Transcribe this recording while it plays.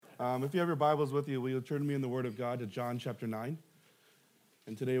If you have your Bibles with you, will you turn me in the Word of God to John chapter 9?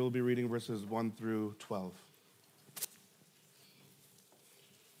 And today we'll be reading verses 1 through 12.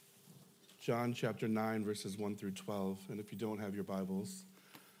 John chapter 9, verses 1 through 12. And if you don't have your Bibles,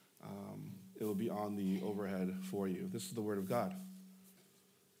 it will be on the overhead for you. This is the Word of God.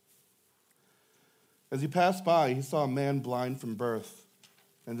 As he passed by, he saw a man blind from birth.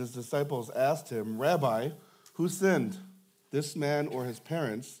 And his disciples asked him, "Rabbi, who sinned, this man or his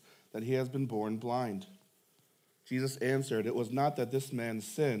parents, that he has been born blind?" Jesus answered, "It was not that this man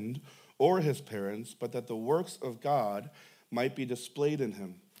sinned or his parents, but that the works of God might be displayed in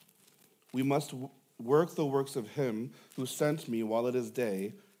him. We must work the works of him who sent me while it is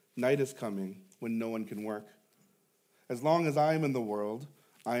day. Night is coming when no one can work. As long as I am in the world,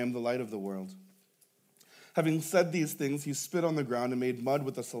 I am the light of the world." Having said these things, he spit on the ground and made mud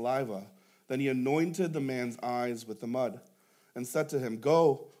with the saliva. Then he anointed the man's eyes with the mud and said to him,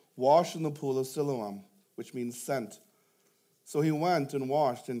 "Go, wash in the pool of Siloam," which means sent. So he went and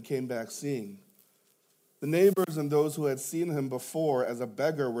washed and came back seeing. The neighbors and those who had seen him before as a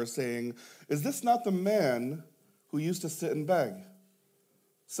beggar were saying, "Is this not the man who used to sit and beg?"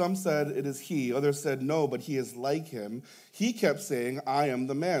 Some said, "It is he." Others said, "No, but he is like him." He kept saying, "I am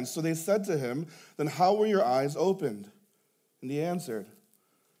the man." So they said to him, "Then how were your eyes opened?" And he answered,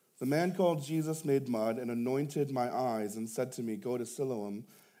 "The man called Jesus made mud and anointed my eyes and said to me, 'Go to Siloam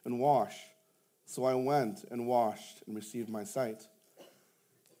and wash.' So I went and washed and received my sight."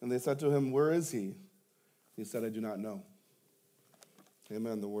 And they said to him, "Where is he?" He said, "I do not know."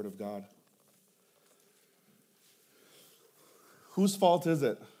 Amen, the word of God. Whose fault is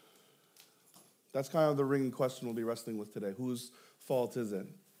it? That's kind of the ringing question we'll be wrestling with today. Whose fault is it?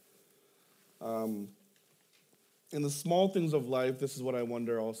 In the small things of life, this is what I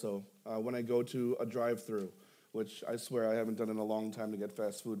wonder also. When I go to a drive-thru, which I swear I haven't done in a long time to get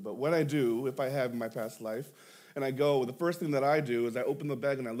fast food, but when I do, if I have in my past life, and I go, the first thing that I do is I open the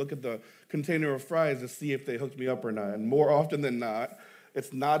bag and I look at the container of fries to see if they hooked me up or not. And more often than not,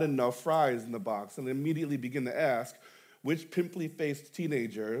 it's not enough fries in the box. And I immediately begin to ask, which pimply-faced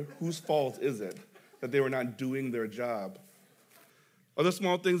teenager, whose fault is it that they were not doing their job? Other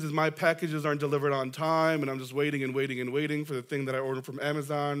small things is my packages aren't delivered on time, and I'm just waiting and waiting and waiting for the thing that I ordered from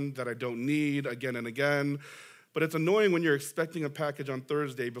Amazon that I don't need again and again. But it's annoying when you're expecting a package on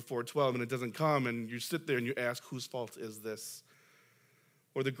Thursday before 12 and it doesn't come, and you sit there and you ask, whose fault is this?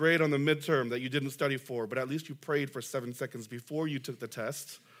 Or the grade on the midterm that you didn't study for, but at least you prayed for 7 seconds before you took the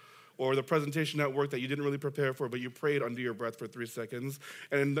test. Or the presentation at work that you didn't really prepare for, but you prayed under your breath for 3 seconds,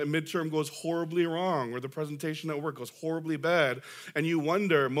 and the midterm goes horribly wrong, or the presentation at work goes horribly bad, and you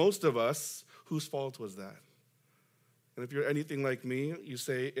wonder, most of us, whose fault was that? And if you're anything like me, you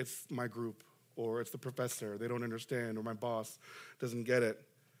say, it's my group, or it's the professor, they don't understand, or my boss doesn't get it.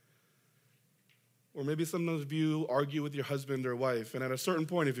 Or maybe sometimes you argue with your husband or wife, and at a certain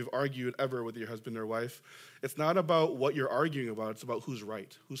point, if you've argued ever with your husband or wife, it's not about what you're arguing about, it's about who's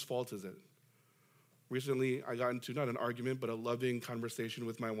right. Whose fault is it? Recently, I got into not an argument, but a loving conversation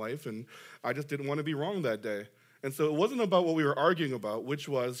with my wife, and I just didn't want to be wrong that day. And so it wasn't about what we were arguing about, which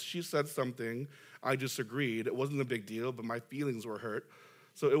was she said something, I disagreed. It wasn't a big deal, but my feelings were hurt.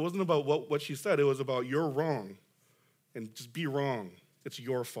 So it wasn't about what she said, it was about you're wrong, and just be wrong. It's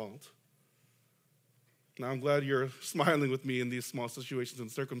your fault. Now, I'm glad you're smiling with me in these small situations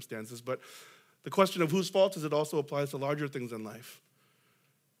and circumstances, but the question of whose fault is it also applies to larger things in life.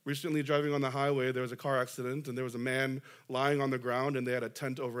 Recently, driving on the highway, there was a car accident, and there was a man lying on the ground, and they had a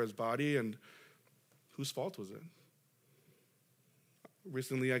tent over his body, and whose fault was it?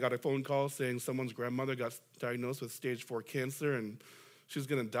 Recently, I got a phone call saying someone's grandmother got diagnosed with stage 4 cancer, and she's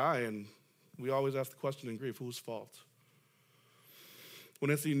going to die, and we always ask the question in grief, whose fault? When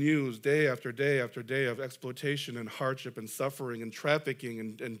I see news day after day after day of exploitation and hardship and suffering and trafficking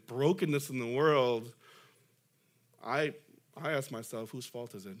and brokenness in the world, I ask myself, whose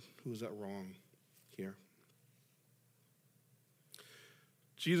fault is it? Who is that wrong here?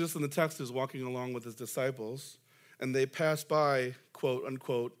 Jesus in the text is walking along with his disciples, and they pass by, quote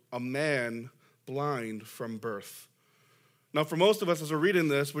unquote, a man blind from birth. Now, for most of us, as we're reading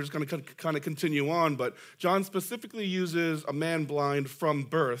this, we're just going to kind of continue on, but John specifically uses a man blind from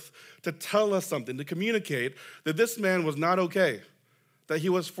birth to tell us something, to communicate that this man was not okay, that he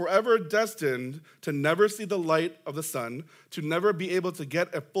was forever destined to never see the light of the sun, to never be able to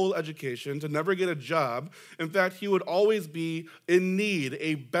get a full education, to never get a job. In fact, he would always be in need,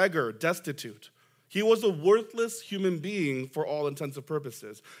 a beggar, destitute. He was a worthless human being for all intents and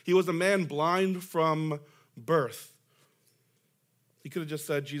purposes. He was a man blind from birth. He could have just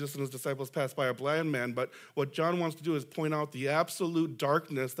said Jesus and his disciples passed by a blind man, but what John wants to do is point out the absolute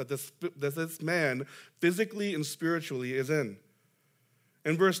darkness that this man physically and spiritually is in.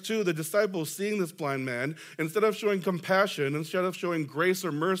 In verse 2, the disciples, seeing this blind man, instead of showing compassion, instead of showing grace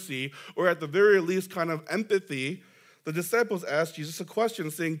or mercy, or at the very least kind of empathy, the disciples asked Jesus a question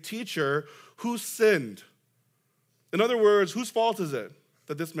saying, "Teacher, who sinned?" In other words, whose fault is it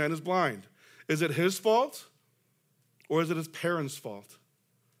that this man is blind? Is it his fault or is it his parents' fault?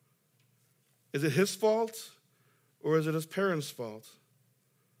 Is it his fault or is it his parents' fault?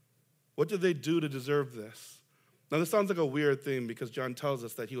 What did they do to deserve this? Now, this sounds like a weird thing because John tells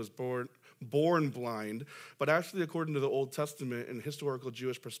us that he was born blind, but actually, according to the Old Testament and historical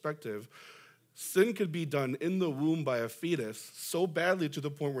Jewish perspective, sin could be done in the womb by a fetus so badly to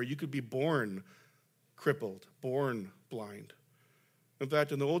the point where you could be born crippled, born blind. In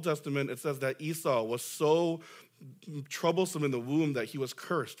fact, in the Old Testament, it says that Esau was so troublesome in the womb that he was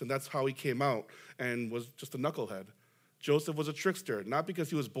cursed, and that's how he came out and was just a knucklehead. Joseph was a trickster, not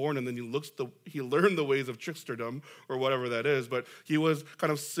because he was born and then he learned the ways of tricksterdom or whatever that is, but he was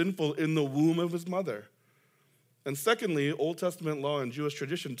kind of sinful in the womb of his mother. And secondly, Old Testament law and Jewish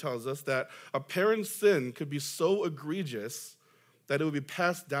tradition tells us that a parent's sin could be so egregious that it would be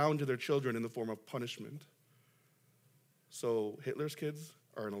passed down to their children in the form of punishment. So Hitler's kids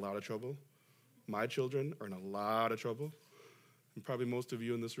are in a lot of trouble. My children are in a lot of trouble. And probably most of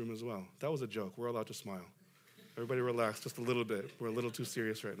you in this room as well. That was a joke. We're allowed to smile. Everybody relax just a little bit. We're a little too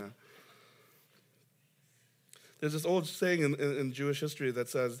serious right now. There's this old saying in Jewish history that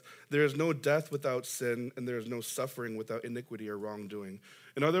says, there is no death without sin, and there is no suffering without iniquity or wrongdoing.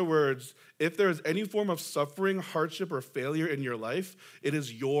 In other words, if there is any form of suffering, hardship, or failure in your life, it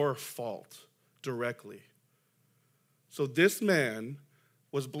is your fault directly. So this man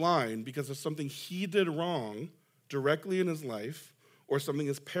was blind because of something he did wrong directly in his life, or something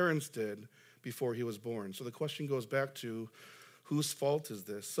his parents did before he was born. So the question goes back to, whose fault is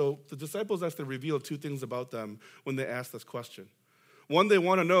this? So the disciples actually reveal two things about them when they ask this question. One, they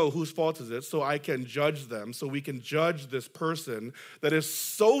want to know whose fault is it so I can judge them, so we can judge this person that is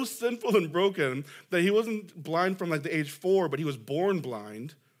so sinful and broken that he wasn't blind from like the age 4, but he was born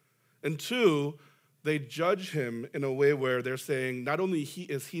blind. And two, they judge him in a way where they're saying not only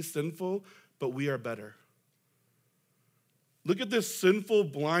is he sinful, but we are better. Look at this sinful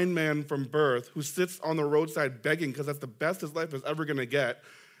blind man from birth who sits on the roadside begging because that's the best his life is ever going to get.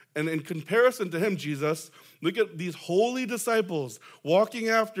 And in comparison to him, Jesus, look at these holy disciples walking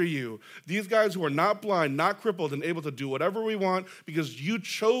after you. These guys who are not blind, not crippled, and able to do whatever we want because you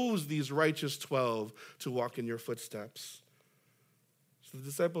chose these righteous 12 to walk in your footsteps. So the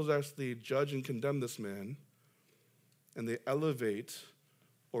disciples actually judge and condemn this man, and they elevate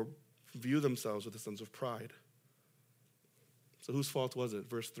or view themselves with a sense of pride. So whose fault was it?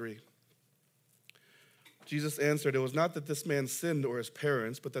 Verse 3. Jesus answered, "It was not that this man sinned or his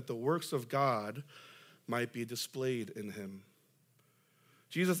parents, but that the works of God might be displayed in him."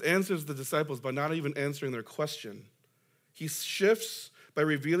 Jesus answers the disciples by not even answering their question. He shifts by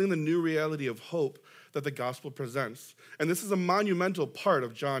revealing the new reality of hope that the gospel presents. And this is a monumental part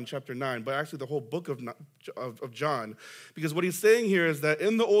of John chapter 9, but actually the whole book of John. Because what he's saying here is that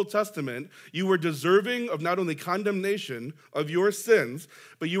in the Old Testament, you were deserving of not only condemnation of your sins,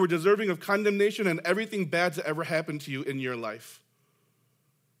 but you were deserving of condemnation and everything bad to ever happen to you in your life.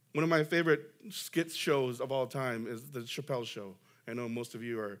 One of my favorite skit shows of all time is the Chappelle Show. I know most of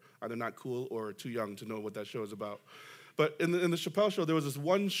you are either not cool or too young to know what that show is about. But in the Chappelle Show, there was this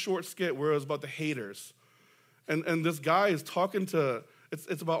one short skit where it was about the haters. And this guy is talking to,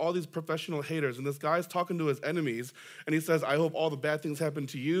 it's about all these professional haters, and this guy is talking to his enemies, and he says, "I hope all the bad things happen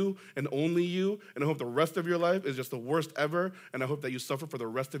to you and only you, and I hope the rest of your life is just the worst ever, and I hope that you suffer for the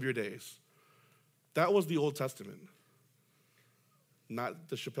rest of your days." That was the Old Testament. Not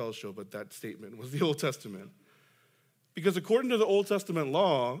the Chappelle Show, but that statement was the Old Testament. Because according to the Old Testament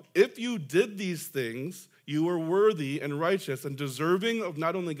law, if you did these things, you were worthy and righteous and deserving of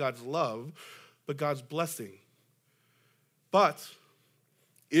not only God's love, but God's blessing. But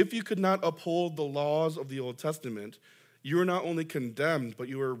if you could not uphold the laws of the Old Testament, you were not only condemned, but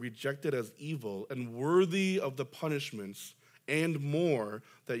you were rejected as evil and worthy of the punishments and more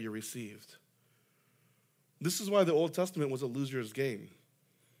that you received. This is why the Old Testament was a loser's game.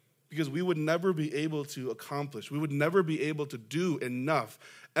 Because we would never be able to accomplish, we would never be able to do enough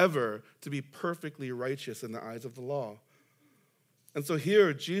ever to be perfectly righteous in the eyes of the law. And so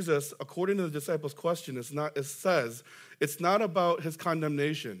here, Jesus, according to the disciples' question, it says, it's not about his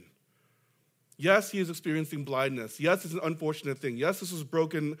condemnation. Yes, he is experiencing blindness. Yes, it's an unfortunate thing. Yes, this is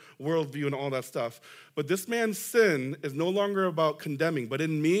broken worldview and all that stuff. But this man's sin is no longer about condemning. But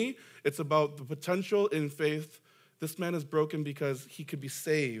in me, it's about the potential in faith. This man is broken because he could be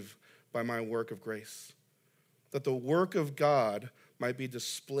saved by my work of grace. That the work of God might be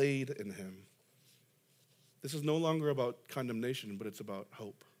displayed in him. This is no longer about condemnation, but it's about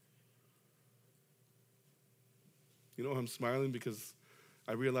hope. You know, I'm smiling because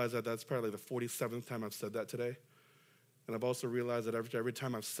I realize that that's probably the 47th time I've said that today. And I've also realized that every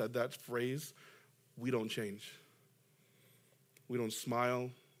time I've said that phrase, we don't change. We don't smile.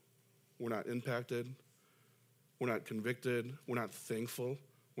 We're not impacted. We're not convicted. We're not thankful.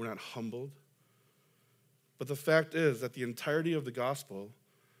 We're not humbled. But the fact is that the entirety of the gospel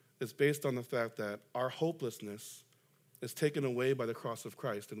is based on the fact that our hopelessness is taken away by the cross of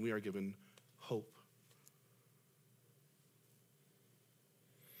Christ, and we are given hope.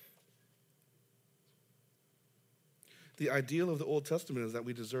 The ideal of the Old Testament is that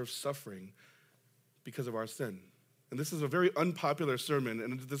we deserve suffering because of our sin. And this is a very unpopular sermon,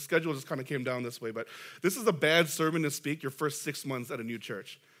 and the schedule just kind of came down this way, but this is a bad sermon to speak your first 6 months at a new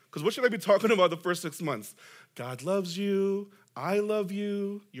church. Because what should I be talking about the first 6 months? God loves you, I love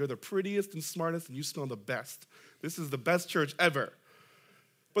you, you're the prettiest and smartest, and you smell the best. This is the best church ever.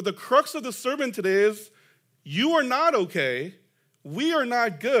 But the crux of the sermon today is, you are not okay, we are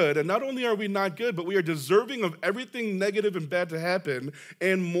not good, and not only are we not good, but we are deserving of everything negative and bad to happen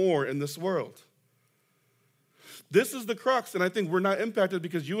and more in this world. This is the crux, and I think we're not impacted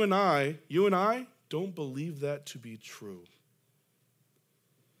because you and I don't believe that to be true.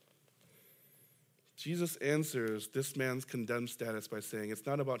 Jesus answers this man's condemned status by saying it's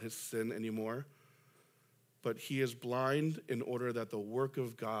not about his sin anymore, but he is blind in order that the work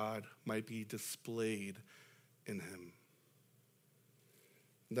of God might be displayed in him.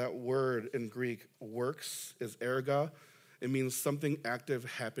 That word in Greek, works, is erga. It means something active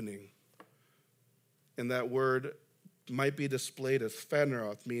happening. And that word might be displayed as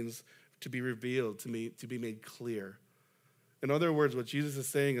phaneroth, means to be revealed, to be made clear. In other words, what Jesus is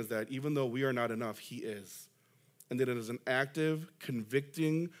saying is that even though we are not enough, he is. And that it is an active,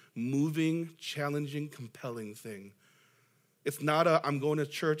 convicting, moving, challenging, compelling thing. It's not I'm going to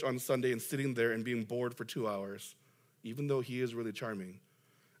church on Sunday and sitting there and being bored for 2 hours, even though he is really charming.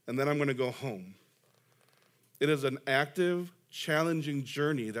 And then I'm going to go home. It is an active, challenging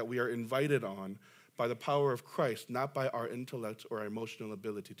journey that we are invited on by the power of Christ, not by our intellect or our emotional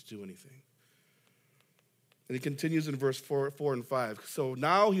ability to do anything. And he continues in verse 4 and 5. So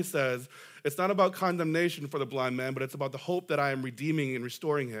now he says, it's not about condemnation for the blind man, but it's about the hope that I am redeeming and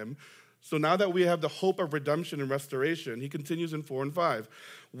restoring him. So now that we have the hope of redemption and restoration, he continues in 4 and 5.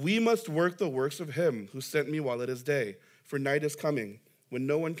 We must work the works of him who sent me while it is day, for night is coming when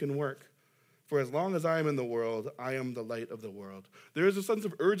no one can work. For as long as I am in the world, I am the light of the world. There is a sense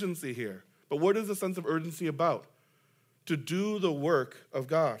of urgency here. But what is the sense of urgency about? To do the work of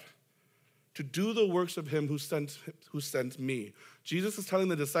God. To do the works of him who sent me. Jesus is telling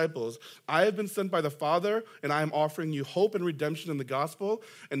the disciples, I have been sent by the Father, and I am offering you hope and redemption in the gospel.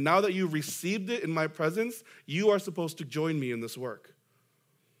 And now that you've received it in my presence, you are supposed to join me in this work.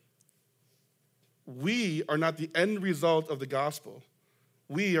 We are not the end result of the gospel.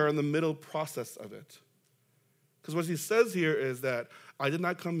 We are in the middle process of it. Because what he says here is that I did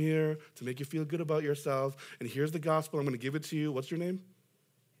not come here to make you feel good about yourself, and here's the gospel. I'm going to give it to you. What's your name?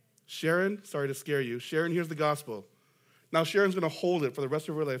 Sharon? Sorry to scare you. Sharon, here's the gospel. Now Sharon's going to hold it for the rest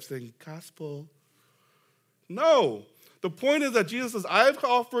of her life saying, gospel. No. The point is that Jesus says, I've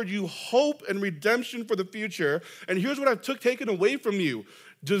offered you hope and redemption for the future, and here's what I've taken away from you.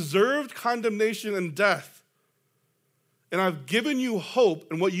 Deserved condemnation and death. And I've given you hope,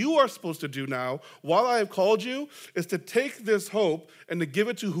 and what you are supposed to do now, while I have called you, is to take this hope and to give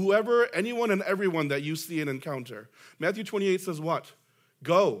it to whoever, anyone and everyone that you see and encounter. Matthew 28 says what?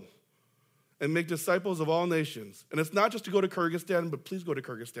 Go and make disciples of all nations. And it's not just to go to Kyrgyzstan, but please go to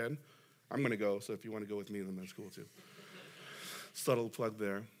Kyrgyzstan. I'm going to go, so if you want to go with me, then that's cool too. Subtle plug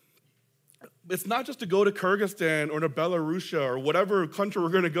there. It's not just to go to Kyrgyzstan or to Belarus or whatever country we're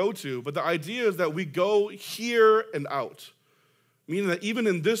going to go to, but the idea is that we go here and out, meaning that even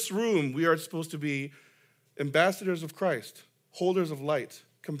in this room, we are supposed to be ambassadors of Christ, holders of light,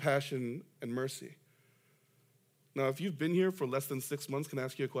 compassion, and mercy. Now, if you've been here for less than 6 months, can I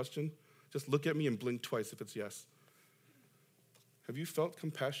ask you a question? Just look at me and blink twice if it's yes. Have you felt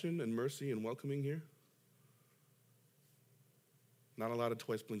compassion and mercy and welcoming here? Not a lot of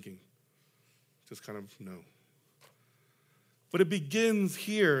twice blinking. Just kind of no. But it begins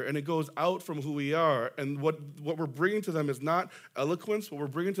here, and it goes out from who we are. And what we're bringing to them is not eloquence. What we're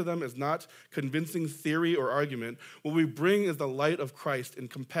bringing to them is not convincing theory or argument. What we bring is the light of Christ in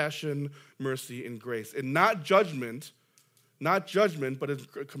compassion, mercy, and grace. And not judgment, but in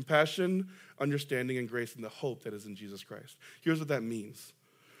compassion, understanding, and grace, and the hope that is in Jesus Christ. Here's what that means.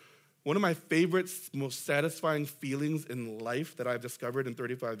 One of my favorite, most satisfying feelings in life that I've discovered in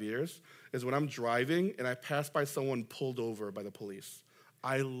 35 years is when I'm driving and I pass by someone pulled over by the police.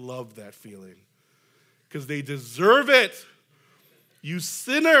 I love that feeling because they deserve it. You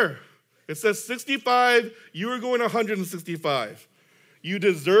sinner. It says 65, you are going 165. You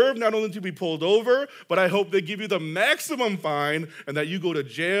deserve not only to be pulled over, but I hope they give you the maximum fine and that you go to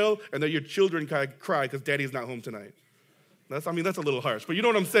jail and that your children cry because daddy's not home tonight. That's a little harsh, but you know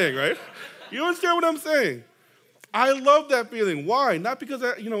what I'm saying, right? You understand what I'm saying? I love that feeling. Why? Not because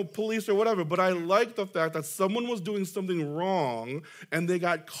police or whatever, but I like the fact that someone was doing something wrong and they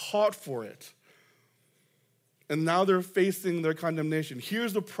got caught for it. And now they're facing their condemnation.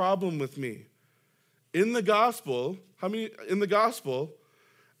 Here's the problem with me. In the gospel,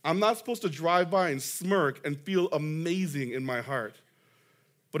 I'm not supposed to drive by and smirk and feel amazing in my heart.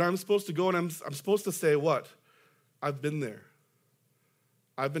 But I'm supposed to go and I'm supposed to say what? I've been there.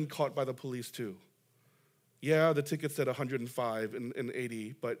 I've been caught by the police too. Yeah, the ticket said 105 and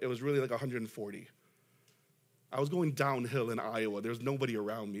 80, but it was really like 140. I was going downhill in Iowa. There's nobody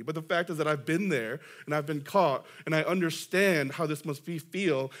around me. But the fact is that I've been there and I've been caught and I understand how this must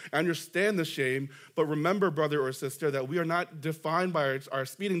feel. I understand the shame. But remember, brother or sister, that we are not defined by our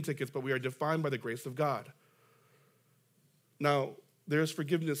speeding tickets, but we are defined by the grace of God. Now, there's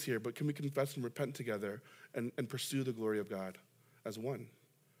forgiveness here, but can we confess and repent together and pursue the glory of God as one?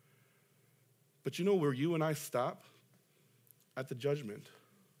 But you know where you and I stop? At the judgment.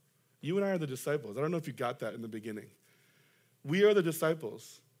 You and I are the disciples. I don't know if you got that in the beginning. We are the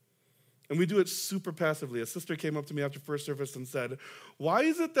disciples. And we do it super passively. A sister came up to me after first service and said, why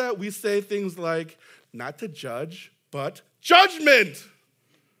is it that we say things like, not to judge, but judgment?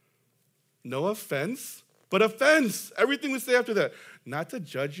 No offense, but offense. Everything we say after that. Not to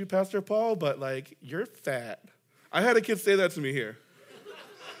judge you, Pastor Paul, but you're fat. I had a kid say that to me here.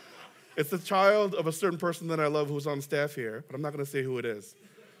 It's the child of a certain person that I love who's on staff here, but I'm not going to say who it is.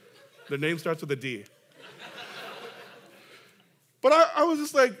 Their name starts with a D. But I was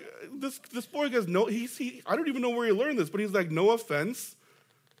just like, this boy gets I don't even know where he learned this, but he's like, no offense,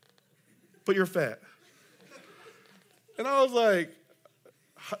 but you're fat. And I was like,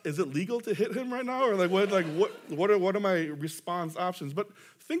 is it legal to hit him right now? Or what are my response options? But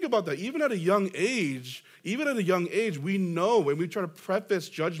think about that. Even at a young age, we know, and we try to preface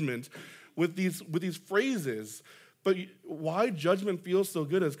judgment with these phrases. But why judgment feels so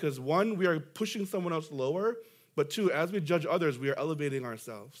good is because, one, we are pushing someone else lower, but two, as we judge others, we are elevating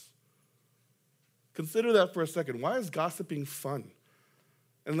ourselves. Consider that for a second. Why is gossiping fun?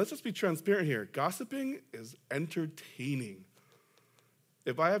 And let's just be transparent here. Gossiping is entertaining.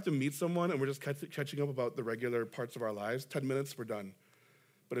 If I have to meet someone and we're just catching up about the regular parts of our lives, 10 minutes, we're done.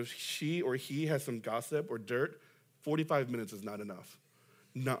 But if she or he has some gossip or dirt, 45 minutes is not enough.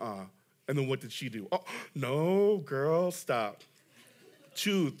 Nuh-uh. And then what did she do? Oh, no, girl, stop.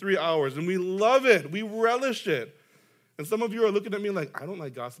 2-3 hours, and we love it. We relish it. And some of you are looking at me like, I don't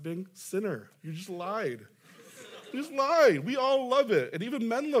like gossiping. Sinner, you just lied. You just lied. We all love it. And even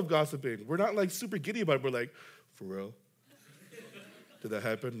men love gossiping. We're not super giddy about it. We're like, for real? Did that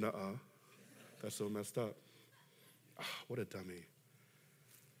happen? Nuh-uh. That's so messed up. What a dummy.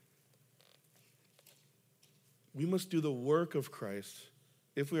 We must do the work of Christ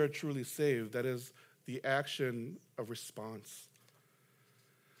if we are truly saved. That is the action of response.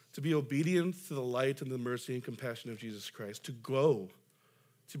 To be obedient to the light and the mercy and compassion of Jesus Christ. To go.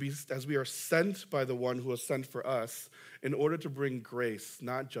 To be as we are sent by the one who was sent for us in order to bring grace,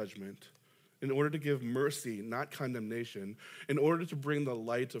 not judgment. In order to give mercy, not condemnation, in order to bring the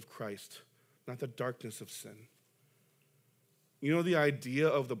light of Christ, not the darkness of sin. You know, the idea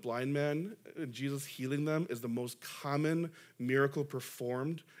of the blind man, Jesus healing them, is the most common miracle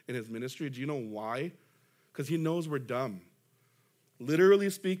performed in his ministry. Do you know why? Because he knows we're dumb.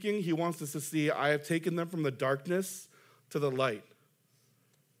 Literally speaking, he wants us to see, I have taken them from the darkness to the light.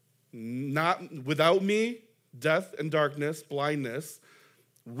 Not without me, death and darkness, blindness.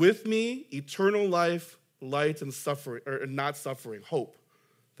 With me, eternal life, light, and suffering, or not suffering, hope.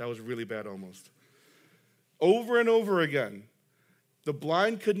 That was really bad almost. Over and over again, the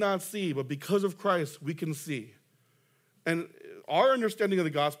blind could not see, but because of Christ, we can see. And our understanding of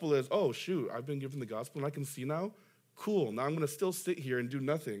the gospel is, oh, shoot, I've been given the gospel and I can see now? Cool, now I'm going to still sit here and do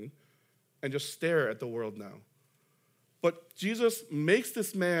nothing and just stare at the world now. But Jesus makes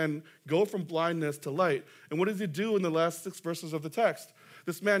this man go from blindness to light. And what does he do in the last 6 verses of the text?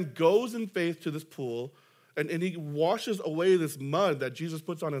 This man goes in faith to this pool, and he washes away this mud that Jesus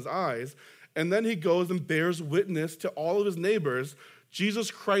puts on his eyes, and then he goes and bears witness to all of his neighbors. Jesus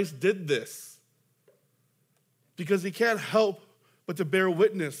Christ did this because he can't help but to bear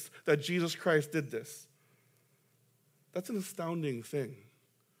witness that Jesus Christ did this. That's an astounding thing.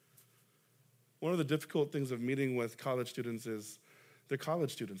 One of the difficult things of meeting with college students is they're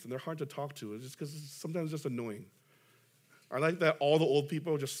college students, and they're hard to talk to. It's just because sometimes it's just annoying. I like that all the old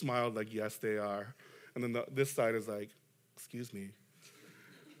people just smiled like, yes, they are. And then this side is like, excuse me.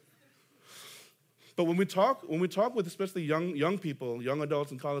 But when we talk with especially young people, young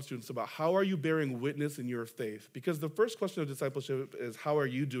adults and college students about how are you bearing witness in your faith? Because the first question of discipleship is how are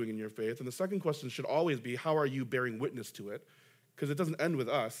you doing in your faith? And the second question should always be how are you bearing witness to it? Because it doesn't end with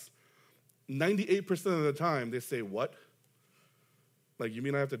us. 98% of the time they say, what? Like, you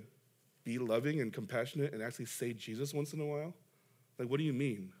mean I have to be loving and compassionate and actually say Jesus once in a while? Like, what do you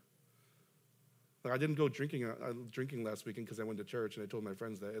mean? Like, I didn't go drinking last weekend because I went to church and I told my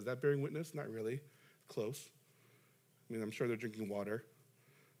friends that. Is that bearing witness? Not really. Close. I mean, I'm sure they're drinking water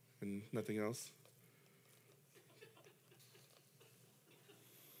and nothing else.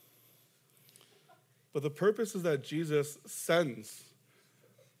 But the purpose is that Jesus sends.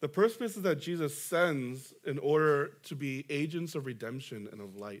 The purpose is that Jesus sends in order to be agents of redemption and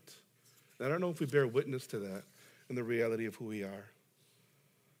of light. And I don't know if we bear witness to that in the reality of who we are.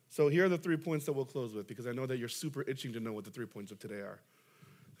 So here are the 3 points that we'll close with, because I know that you're super itching to know what the 3 points of today are.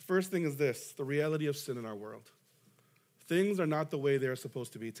 The first thing is this: the reality of sin in our world. Things are not the way they're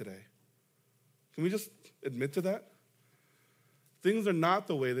supposed to be today. Can we just admit to that? Things are not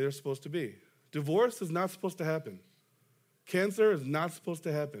the way they're supposed to be. Divorce is not supposed to happen. Cancer is not supposed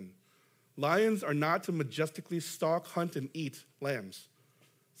to happen. Lions are not to majestically stalk, hunt, and eat lambs.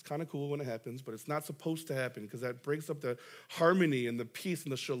 It's kind of cool when it happens, but it's not supposed to happen because that breaks up the harmony and the peace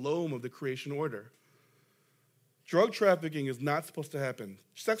and the shalom of the creation order. Drug trafficking is not supposed to happen.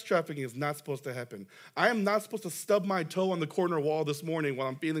 Sex trafficking is not supposed to happen. I am not supposed to stub my toe on the corner wall this morning while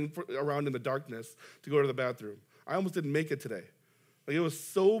I'm feeling around in the darkness to go to the bathroom. I almost didn't make it today. Like, it was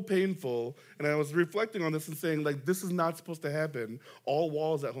so painful, and I was reflecting on this and saying, like, this is not supposed to happen. All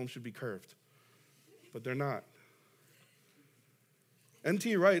walls at home should be curved. But they're not.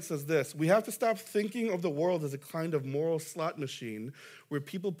 N.T. Wright says this: we have to stop thinking of the world as a kind of moral slot machine where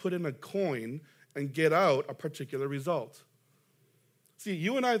people put in a coin and get out a particular result. See,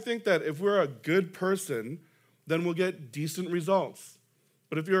 you and I think that if we're a good person, then we'll get decent results.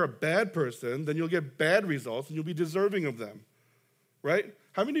 But if you're a bad person, then you'll get bad results and you'll be deserving of them. Right?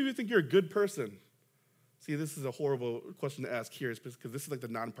 How many of you think you're a good person? See, this is a horrible question to ask here because this is like the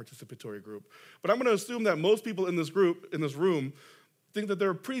non-participatory group. But I'm going to assume that most people in this room, think that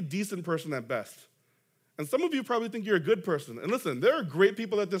they're a pretty decent person at best. And some of you probably think you're a good person. And listen, there are great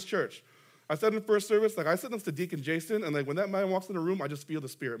people at this church. I said in first service, like, I sit next to Deacon Jason, and like when that man walks in the room, I just feel the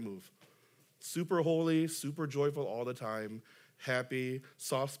Spirit move. Super holy, super joyful all the time, happy,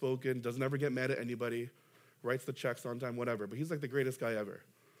 soft-spoken, doesn't ever get mad at anybody, writes the checks on time, whatever. But he's like the greatest guy ever.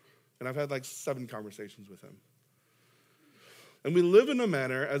 And I've had like 7 conversations with him. And we live in a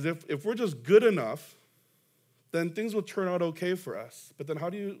manner as if we're just good enough, then things will turn out okay for us. But then how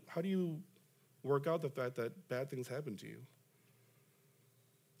do you work out the fact that bad things happen to you?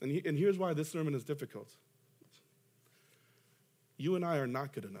 And here's why this sermon is difficult. You and I are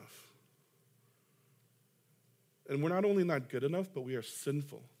not good enough. And we're not only not good enough, but we are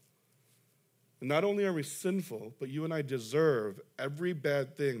sinful. And not only are we sinful, but you and I deserve every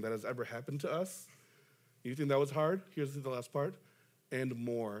bad thing that has ever happened to us. You think that was hard? Here's the last part. And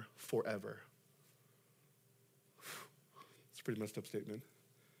more forever. It's a pretty messed up statement.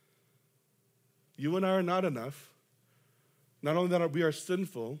 You and I are not enough. Not only that, we are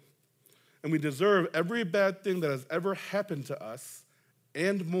sinful, and we deserve every bad thing that has ever happened to us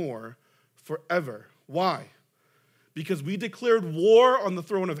and more forever. Why? Because we declared war on the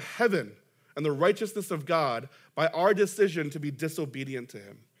throne of heaven and the righteousness of God by our decision to be disobedient to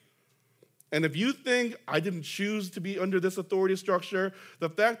him. And if you think I didn't choose to be under this authority structure, the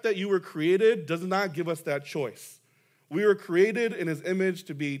fact that you were created does not give us that choice. We were created in his image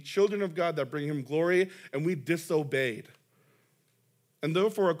to be children of God that bring him glory, and we disobeyed. And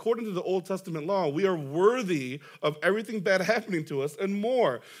therefore, according to the Old Testament law, we are worthy of everything bad happening to us and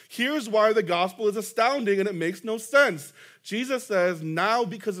more. Here's why the gospel is astounding and it makes no sense. Jesus says, now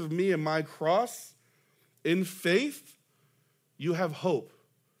because of me and my cross, in faith, you have hope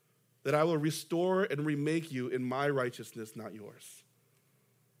that I will restore and remake you in my righteousness, not yours.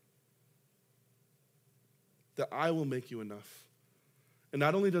 that I will make you enough. And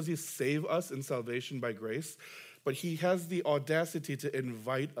not only does he save us in salvation by grace, but he has the audacity to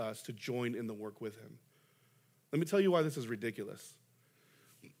invite us to join in the work with him. Let me tell you why this is ridiculous.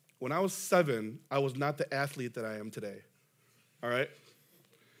 When I was 7, I was not the athlete that I am today, all right?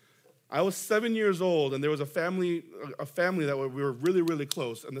 I was 7 years old, and there was a family that we were really, really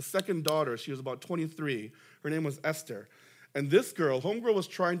close. And the second daughter, she was about 23. Her name was Esther. And this girl, homegirl, was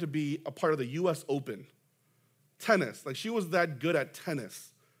trying to be a part of the U.S. Open. Tennis. Like, she was that good at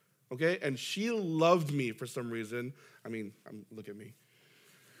tennis, okay? And she loved me for some reason. Look at me.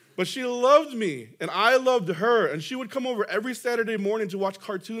 But she loved me, and I loved her, and she would come over every Saturday morning to watch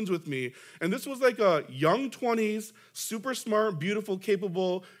cartoons with me. And this was like a young 20s, super smart, beautiful,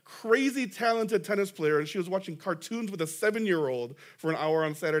 capable, crazy talented tennis player, and she was watching cartoons with a 7-year-old for an hour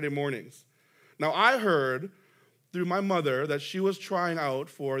on Saturday mornings. Now, I heard through my mother that she was trying out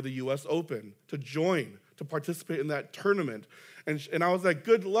for the U.S. Open to join, to participate in that tournament. And I was like,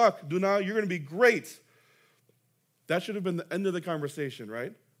 good luck, Duna, you're going to be great. That should have been the end of the conversation,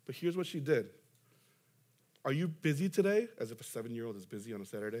 right? But here's what she did. Are you busy today? As if a 7-year-old is busy on a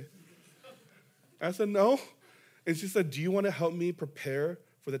Saturday. I said, no. And she said, do you want to help me prepare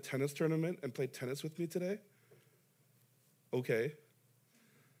for the tennis tournament and play tennis with me today? Okay.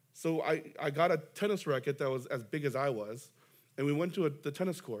 So I got a tennis racket that was as big as I was, and we went to the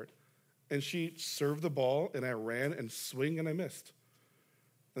tennis court. And she served the ball, and I ran and swing, and I missed.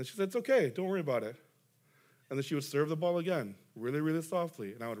 And she said, it's okay, don't worry about it. And then she would serve the ball again, really, really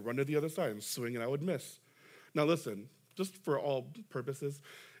softly, and I would run to the other side and swing, and I would miss. Now listen, just for all purposes,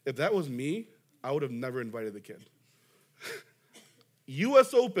 if that was me, I would have never invited the kid.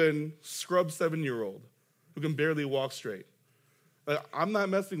 U.S. Open scrub 7-year-old who can barely walk straight. I'm not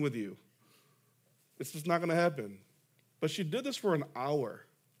messing with you. It's just not going to happen. But she did this for an hour.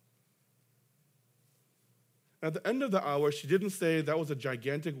 At the end of the hour, she didn't say, that was a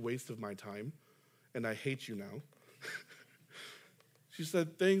gigantic waste of my time, and I hate you now. She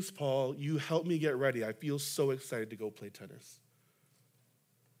said, thanks, Paul. You helped me get ready. I feel so excited to go play tennis.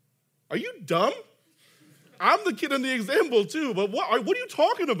 Are you dumb? I'm the kid in the example, too, but what are you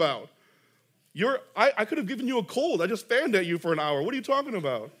talking about? I could have given you a cold. I just fanned at you for an hour. What are you talking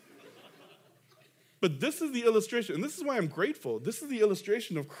about? But this is the illustration, and this is why I'm grateful. This is the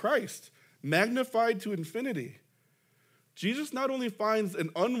illustration of Christ, magnified to infinity. Jesus not only finds an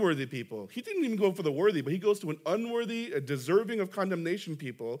unworthy people, he didn't even go for the worthy, but he goes to an unworthy, a deserving of condemnation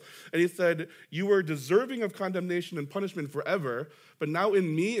people, and he said, you were deserving of condemnation and punishment forever, but now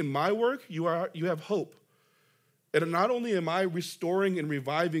in me, in my work, you have hope. And not only am I restoring and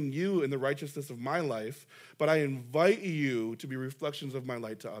reviving you in the righteousness of my life, but I invite you to be reflections of my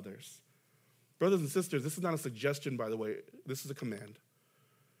light to others. Brothers and sisters, this is not a suggestion, by the way. This is a command.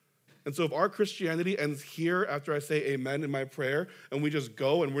 And so if our Christianity ends here after I say amen in my prayer, and we just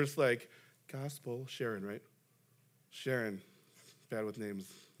go and we're just like, gospel, Sharon, right? Sharon, bad with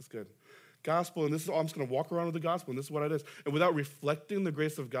names, that's good. Gospel, and this is all, I'm just going to walk around with the gospel, and this is what it is. And without reflecting the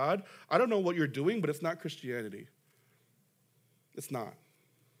grace of God, I don't know what you're doing, but it's not Christianity. It's not.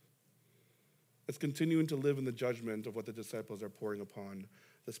 It's continuing to live in the judgment of what the disciples are pouring upon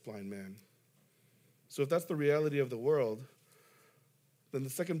this blind man. So if that's the reality of the world, then the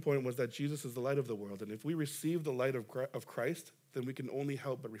second point was that Jesus is the light of the world. And if we receive the light of Christ, then we can only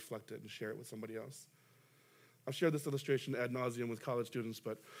help but reflect it and share it with somebody else. I've shared this illustration ad nauseum with college students,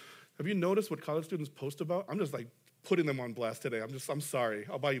 but have you noticed what college students post about? I'm just like putting them on blast today. I'm sorry.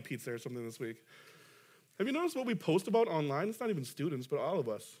 I'll buy you pizza or something this week. Have you noticed what we post about online? It's not even students, but all of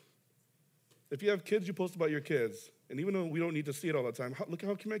us. If you have kids, you post about your kids. And even though we don't need to see it all the time, look at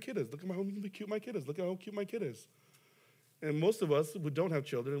how cute my kid is. Look at how cute my kid is. Look at how cute my kid is. And most of us who don't have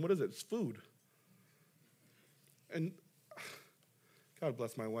children, what is it? It's food. And God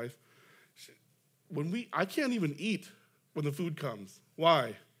bless my wife. I can't even eat when the food comes.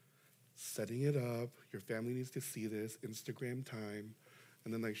 Why? Setting it up. Your family needs to see this. Instagram time.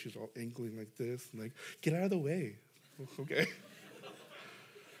 And then she's all ankling like this. And get out of the way. Okay.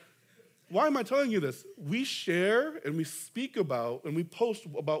 Why am I telling you this? We share and we speak about and we post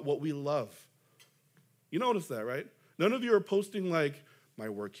about what we love. You notice that, right? None of you are posting my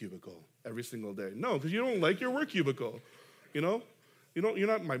work cubicle every single day. No, because you don't like your work cubicle. You're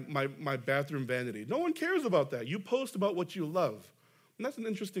not my bathroom vanity. No one cares about that. You post about what you love. And that's an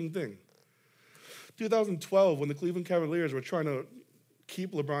interesting thing. 2012, when the Cleveland Cavaliers were trying to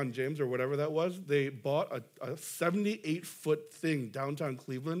keep LeBron James or whatever that was, they bought a 78-foot thing downtown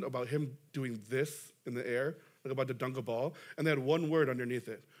Cleveland about him doing this in the air, about to dunk a ball, and they had one word underneath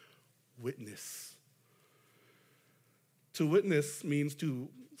it: witness. To witness means to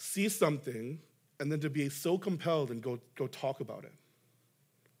see something and then to be so compelled and go talk about it.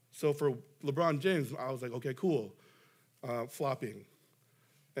 So for LeBron James, I was like, okay, cool. Flopping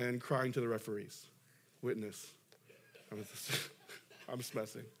and crying to the referees. Witness. I'm just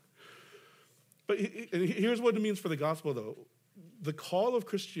messing. But here's what it means for the gospel, though. The call of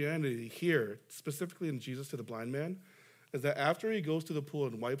Christianity here, specifically in Jesus to the blind man, is that after he goes to the pool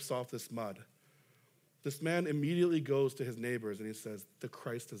and wipes off this mud, this man immediately goes to his neighbors and he says, the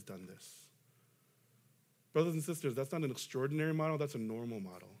Christ has done this. Brothers and sisters, that's not an extraordinary model, that's a normal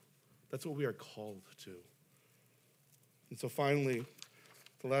model. That's what we are called to. And so finally,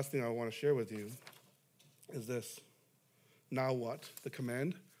 the last thing I want to share with you is this. Now what? The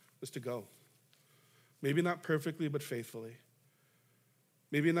command is to go. Maybe not perfectly, but faithfully.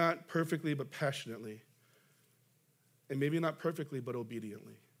 Maybe not perfectly, but passionately. And maybe not perfectly, but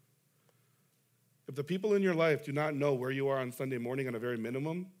obediently. If the people in your life do not know where you are on Sunday morning at a very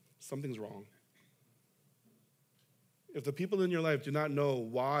minimum, something's wrong. If the people in your life do not know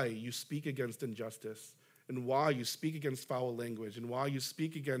why you speak against injustice, and why you speak against foul language, and why you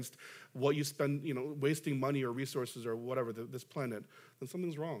speak against what you spend, wasting money or resources or whatever, this planet, then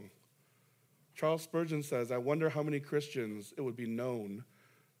something's wrong. Charles Spurgeon says, I wonder how many Christians it would be known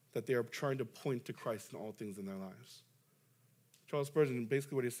that they are trying to point to Christ in all things in their lives. Charles Spurgeon,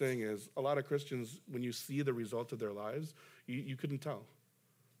 basically what he's saying is, a lot of Christians, when you see the result of their lives, you couldn't tell.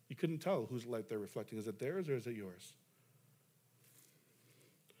 You couldn't tell whose light they're reflecting. Is it theirs or is it yours?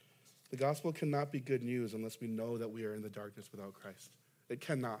 The gospel cannot be good news unless we know that we are in the darkness without Christ. It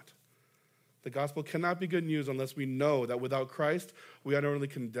cannot. The gospel cannot be good news unless we know that without Christ, we are not only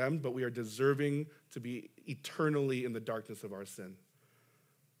condemned, but we are deserving to be eternally in the darkness of our sin.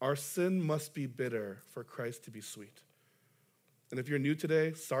 Our sin must be bitter for Christ to be sweet. And if you're new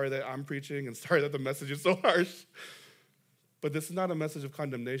today, sorry that I'm preaching and sorry that the message is so harsh, but this is not a message of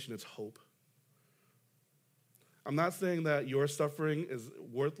condemnation, it's hope. I'm not saying that your suffering is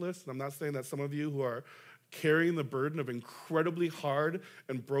worthless. I'm not saying that some of you who are carrying the burden of incredibly hard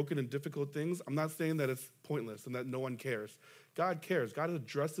and broken and difficult things, I'm not saying that it's pointless and that no one cares. God cares. God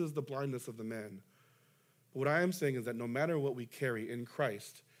addresses the blindness of the man. But what I am saying is that no matter what we carry in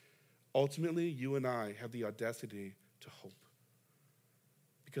Christ, ultimately you and I have the audacity to hope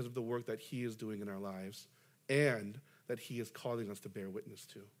because of the work that he is doing in our lives and that he is calling us to bear witness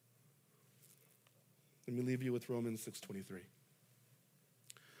to. Let me leave you with Romans 6:23.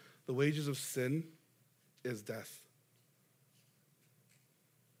 The wages of sin is death.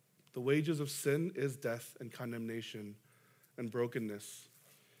 The wages of sin is death and condemnation and brokenness.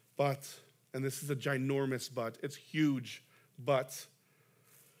 But, and this is a ginormous but, it's huge, but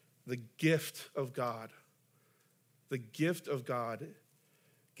the gift of God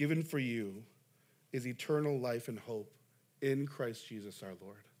given for you is eternal life and hope in Christ Jesus our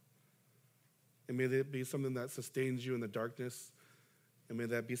Lord. And may that be something that sustains you in the darkness, and may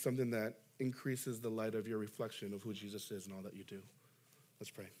that be something that increases the light of your reflection of who Jesus is and all that you do.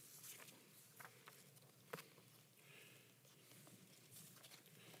 Let's pray.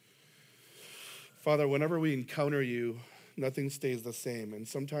 Father, whenever we encounter you, nothing stays the same, and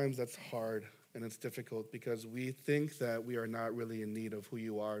sometimes that's hard and it's difficult because we think that we are not really in need of who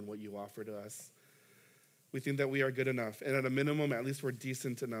you are and what you offer to us. We think that we are good enough, and at a minimum, at least we're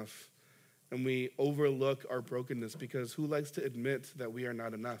decent enough. And we overlook our brokenness because who likes to admit that we are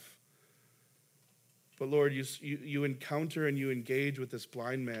not enough? But Lord, you encounter and you engage with this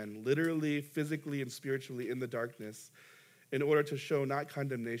blind man, literally, physically, and spiritually in the darkness in order to show not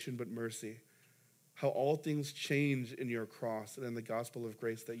condemnation but mercy. How all things change in your cross and in the gospel of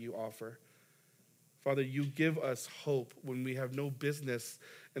grace that you offer. Father, you give us hope when we have no business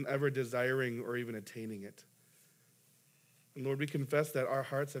in ever desiring or even attaining it. And Lord, we confess that our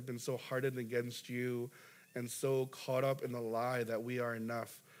hearts have been so hardened against you and so caught up in the lie that we are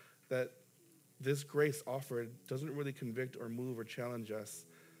enough, that this grace offered doesn't really convict or move or challenge us.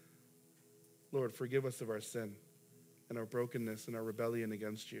 Lord, forgive us of our sin and our brokenness and our rebellion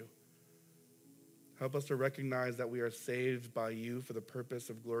against you. Help us to recognize that we are saved by you for the purpose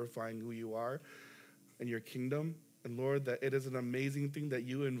of glorifying who you are and your kingdom. And Lord, that it is an amazing thing that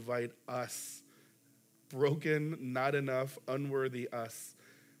you invite us, broken, not enough, unworthy us,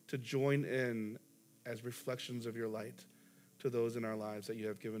 to join in as reflections of your light to those in our lives that you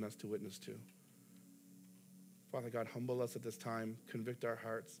have given us to witness to. Father God, humble us at this time, convict our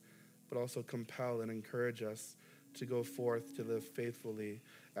hearts, but also compel and encourage us to go forth to live faithfully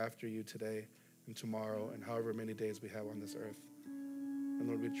after you today and tomorrow and however many days we have on this earth. And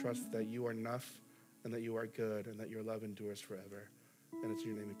Lord, we trust that you are enough and that you are good and that your love endures forever. And it's in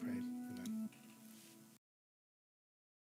your name we pray. Amen.